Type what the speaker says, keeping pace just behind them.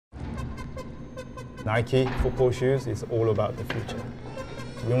Nike football shoes is all about the future.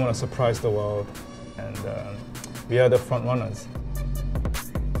 We want to surprise the world, and we are the front runners.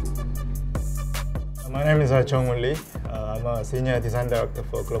 My name is Jong-Moon Lee. I'm a Senior Design Director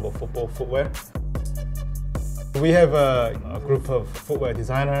for Global Football Footwear. We have a group of footwear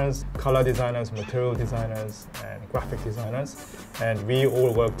designers, color designers, material designers, and graphic designers, and we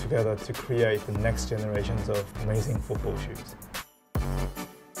all work together to create the next generations of amazing football shoes.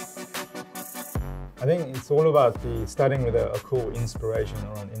 I think it's all about starting with a cool inspiration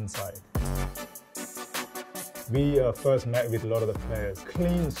around inside. We first met with a lot of the players.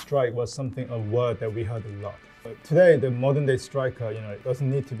 Clean strike was a word that we heard a lot. But today, the modern day striker, it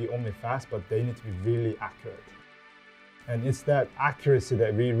doesn't need to be only fast, but they need to be really accurate. And it's that accuracy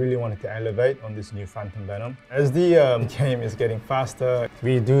that we really wanted to elevate on this new Phantom Venom. As the game is getting faster,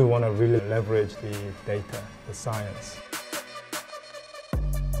 we do want to really leverage the data, the science.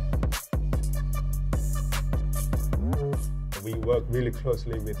 We work really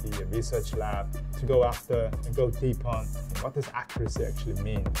closely with the research lab to go after and go deep on what does accuracy actually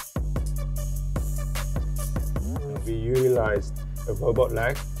mean. We utilized a robot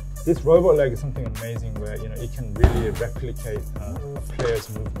leg. This robot leg is something amazing where it can really replicate a player's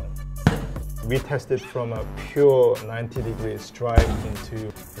movement. We tested from a pure 90-degree strike into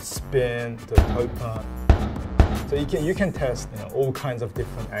a spin, to a toe pump. So you can test all kinds of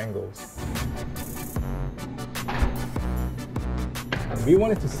different angles. We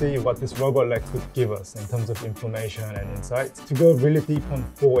wanted to see what this robot leg could give us in terms of information and insights to go really deep on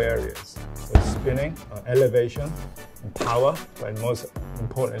 4 areas. So spinning, elevation, and power, but most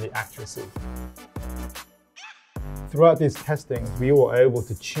importantly, accuracy. Throughout these testings, we were able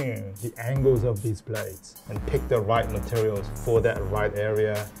to tune the angles of these blades and pick the right materials for that right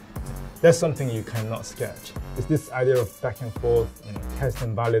area. That's something you cannot sketch. It's this idea of back and forth, test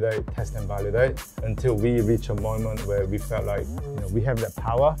and validate, until we reach a moment where we felt like we have that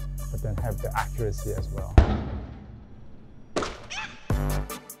power, but then have the accuracy as well.